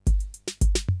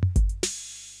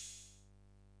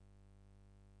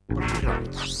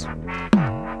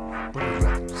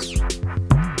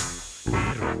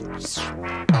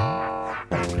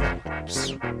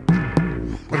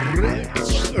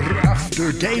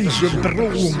Rafter gains a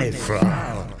brawny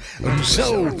far, and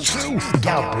so truth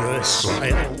gabber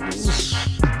smiles.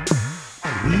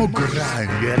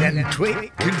 Mugrair and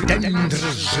twick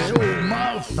dendrazil,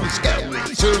 Moff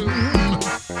Skellington.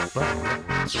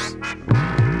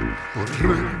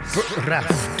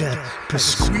 Rafter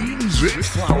persqueens it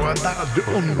flower bad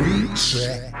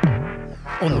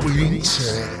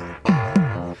unweets.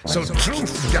 So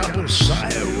truth gather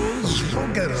sires,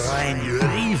 Mugrair,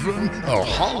 you're even a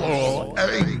hollow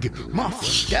egg, Moff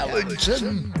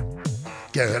Skellington.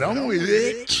 Get on with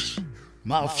it,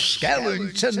 Moff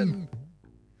Skellington.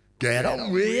 Get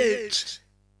on with it.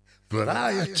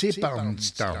 Variety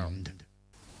Bandstand.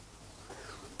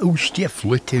 Who's your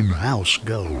flitting house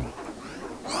go?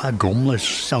 A gumless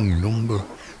song number,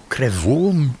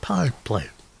 Crevone pipelet.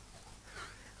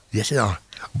 Yes, sir.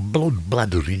 Blood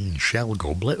bladdering shell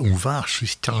goblet and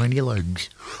Vars's tiny legs,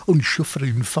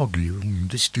 unshuffering foggy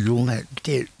the steel necked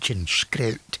itch and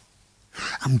scrape.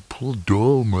 Ample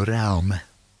dome around me.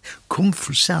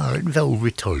 Comfort side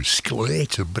velvet or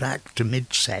sclater brack to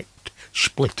mid-sect,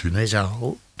 splitting us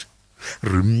out.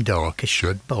 Room dark a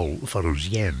shed bolt for us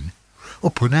yen.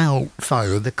 Up and out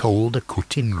fire the cold a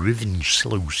cutting riven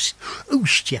sluice.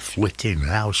 Who's your flitting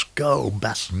house go,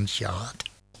 bass and shard?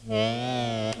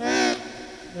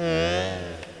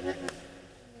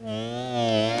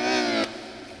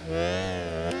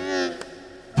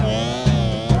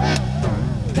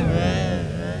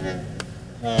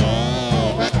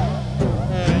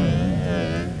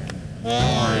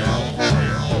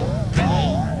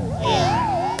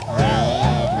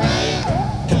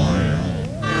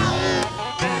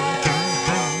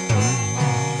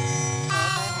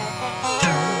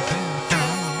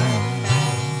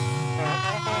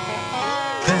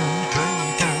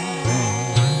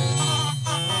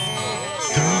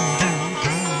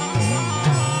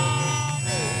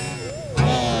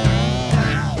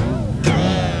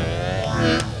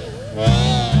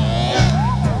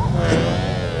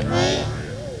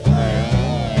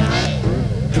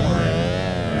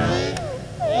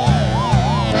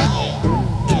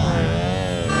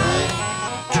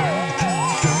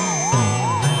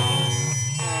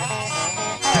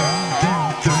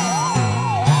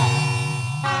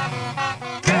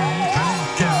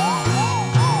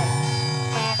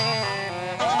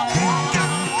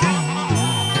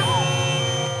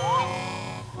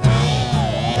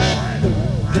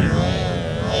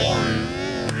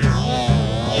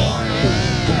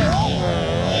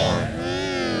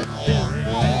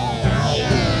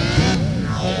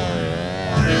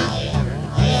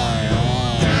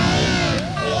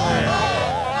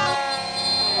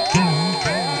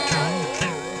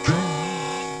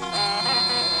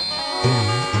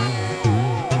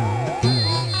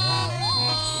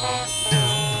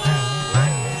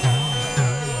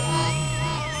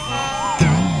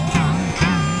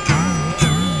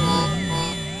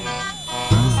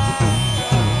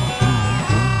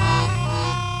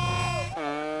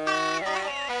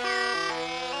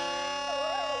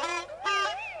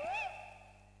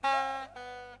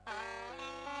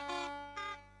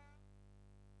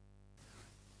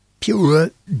 Pure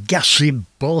gassy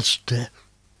bolster,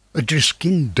 a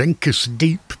driskin denkus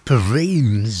deep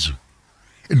pervenes,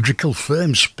 indrickle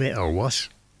firm spit I was.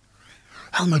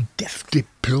 I'm a defty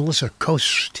pills a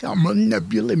coast, I'm a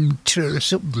nebulim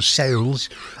terse up the sails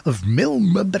of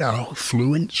Milma brow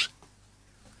fluence.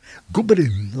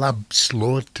 Gubbering lab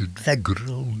slaughtered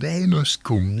vegral Danus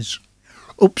comes,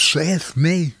 up saith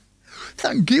me,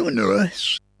 thank you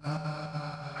nurse.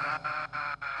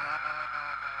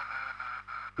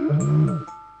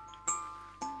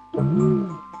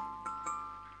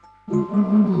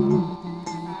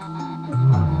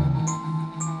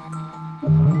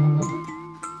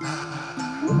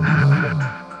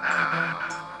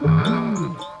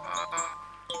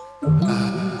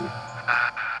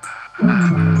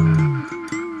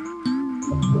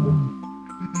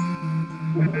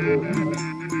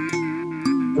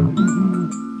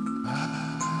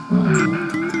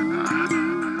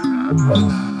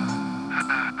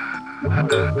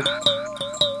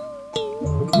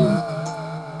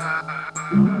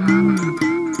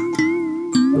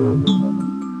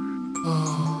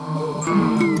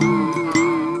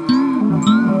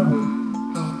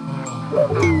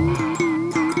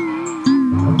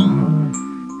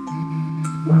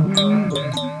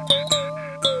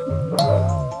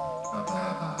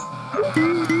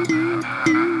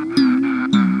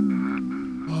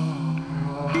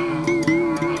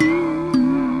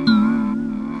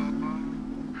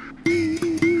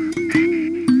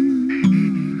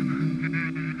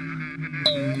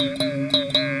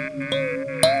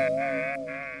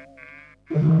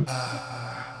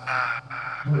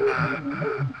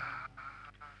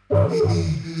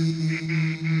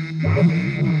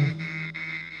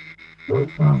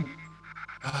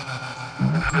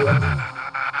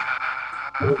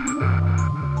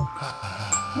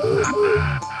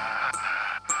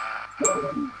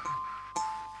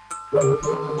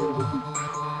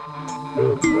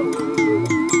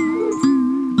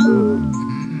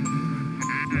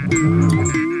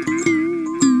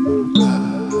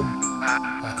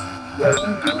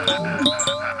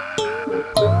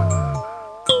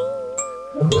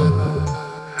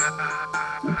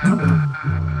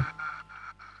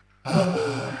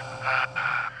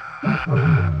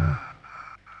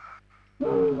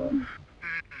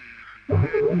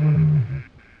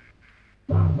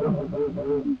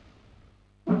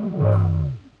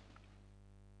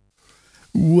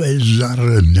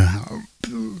 Wezar nap.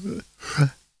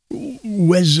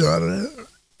 Wezar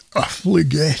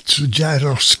affligate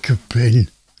gyroscoping.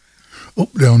 Up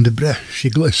round the breast, she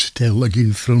glister leg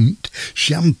in front,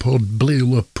 shampooed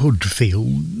bleela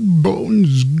pudfield,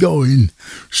 bones going,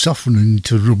 softening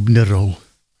to rub roll.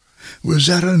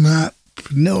 Wezar a nap?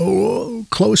 No,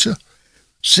 closer.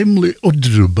 Simly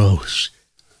udrubos,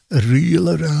 a reel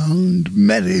around,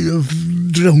 merry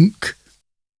of drunk.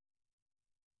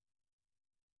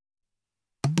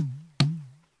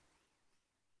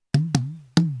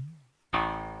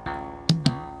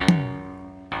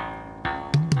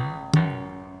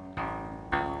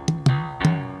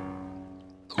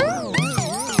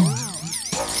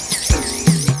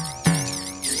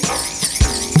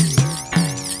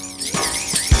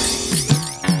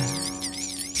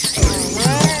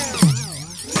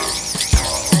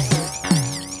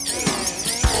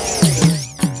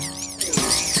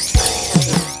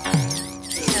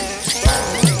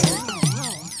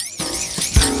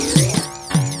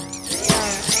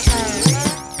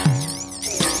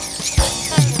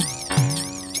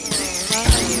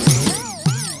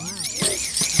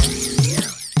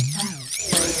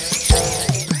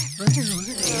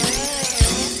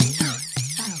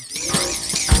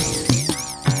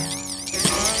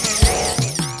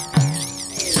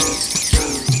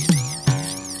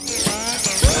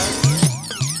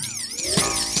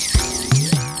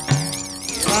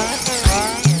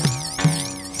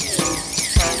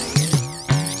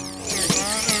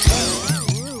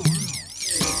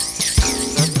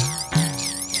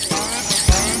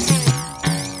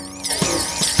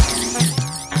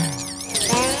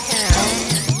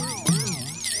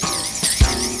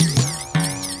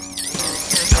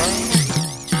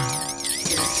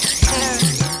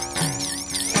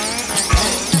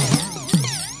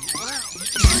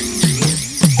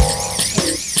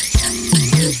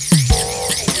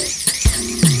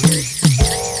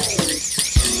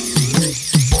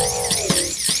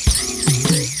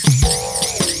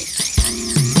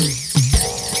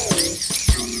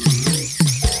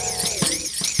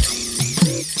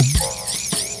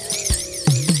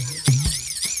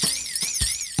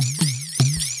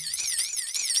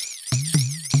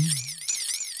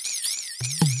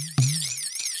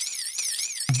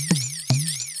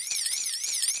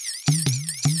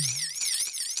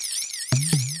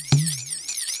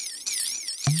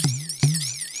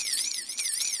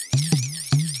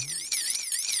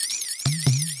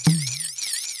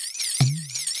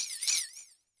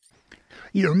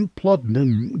 I'n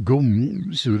plodnum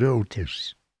gum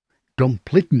surotis,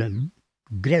 dumplidnum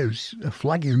greus a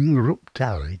flagging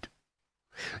ruptide.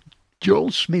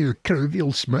 Joel smear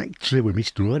curvial smacks with my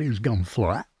story's gone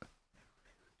flat.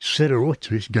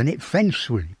 Serotis gone it fence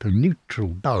sweep and neutral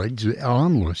bards at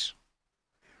harmless.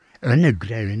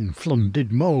 Underground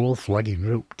flundered mole flagging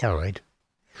ruptide.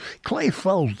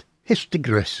 Clayfold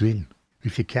histograssing,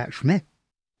 if you catch me.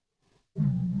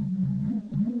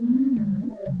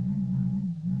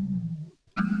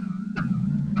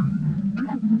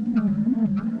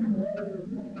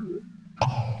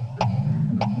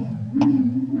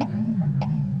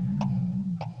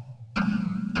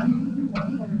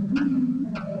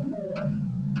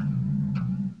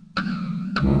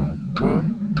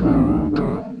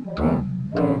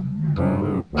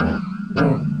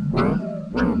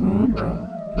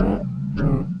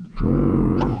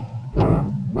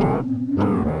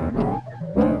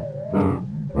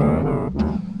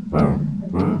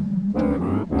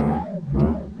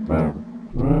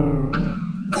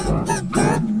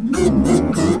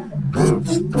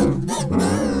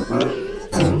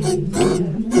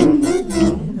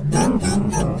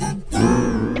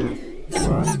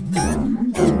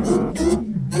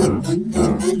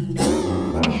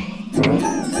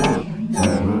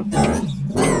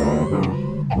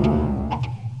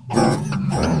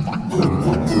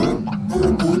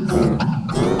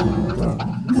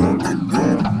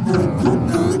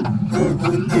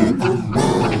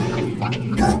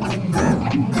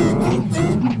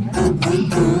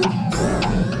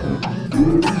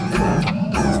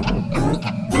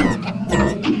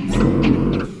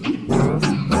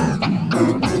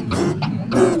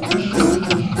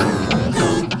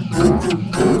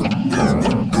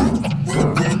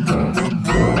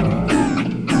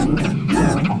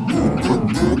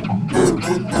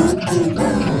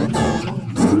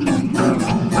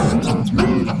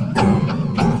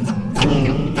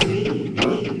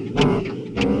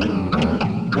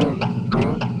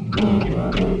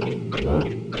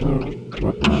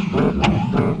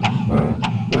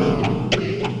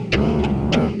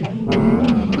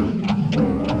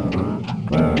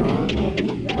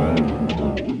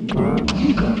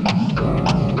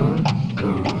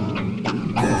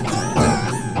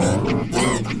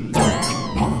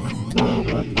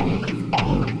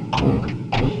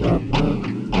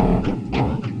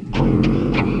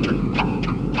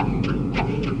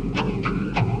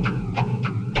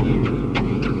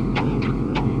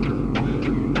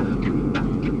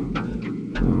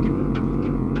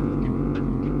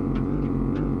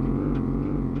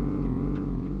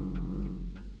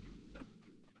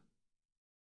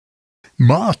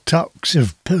 Martox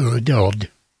of Perdod,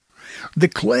 the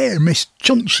clare Miss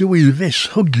Chauncey with this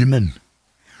huggerman,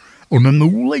 on the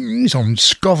moulings on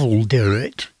Scovel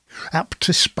Derrit, up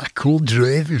to Spackle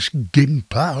Dravis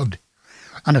Gimpard,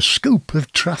 and a scoop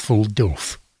of Traffle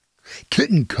Duff,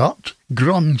 Kittencot,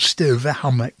 Gronster the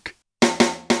Hammock.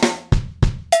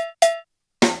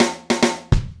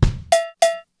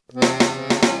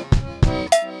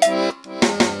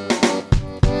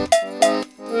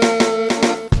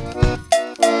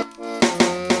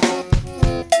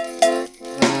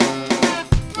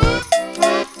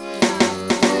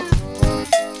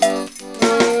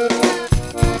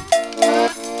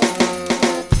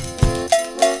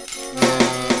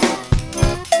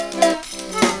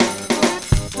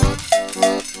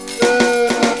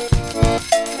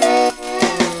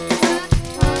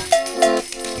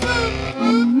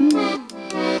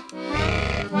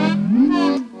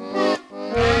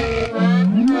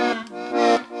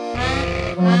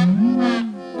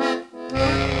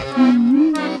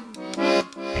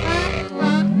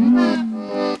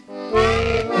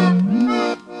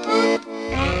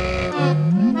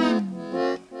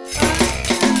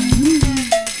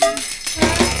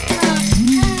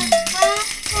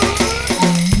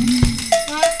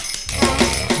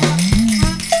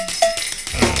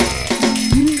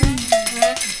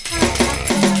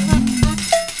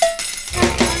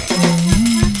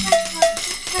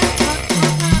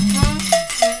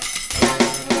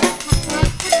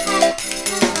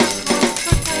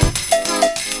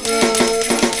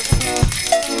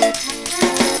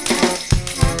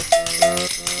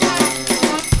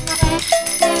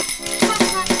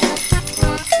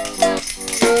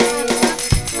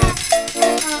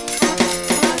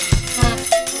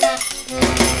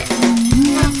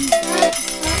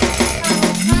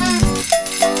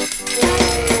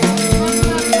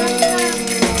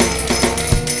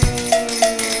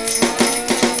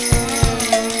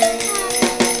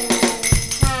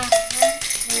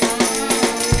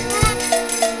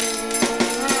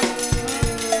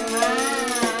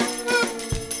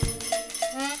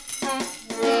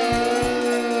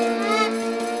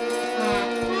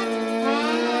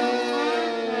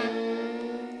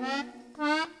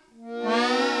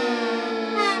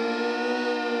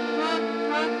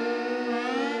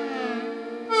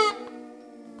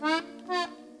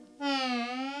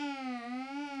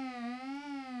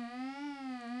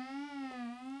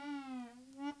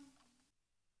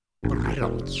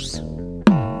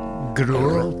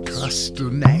 Grow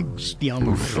custom eggs,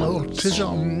 young floaters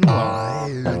on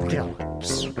wild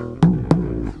yachts.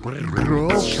 Grow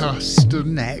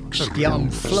custom eggs, young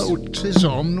floaters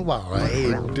on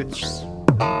wild.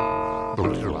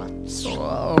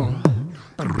 Oh,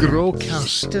 grow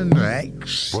custom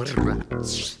eggs,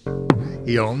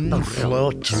 young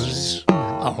floaters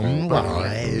on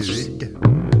wild.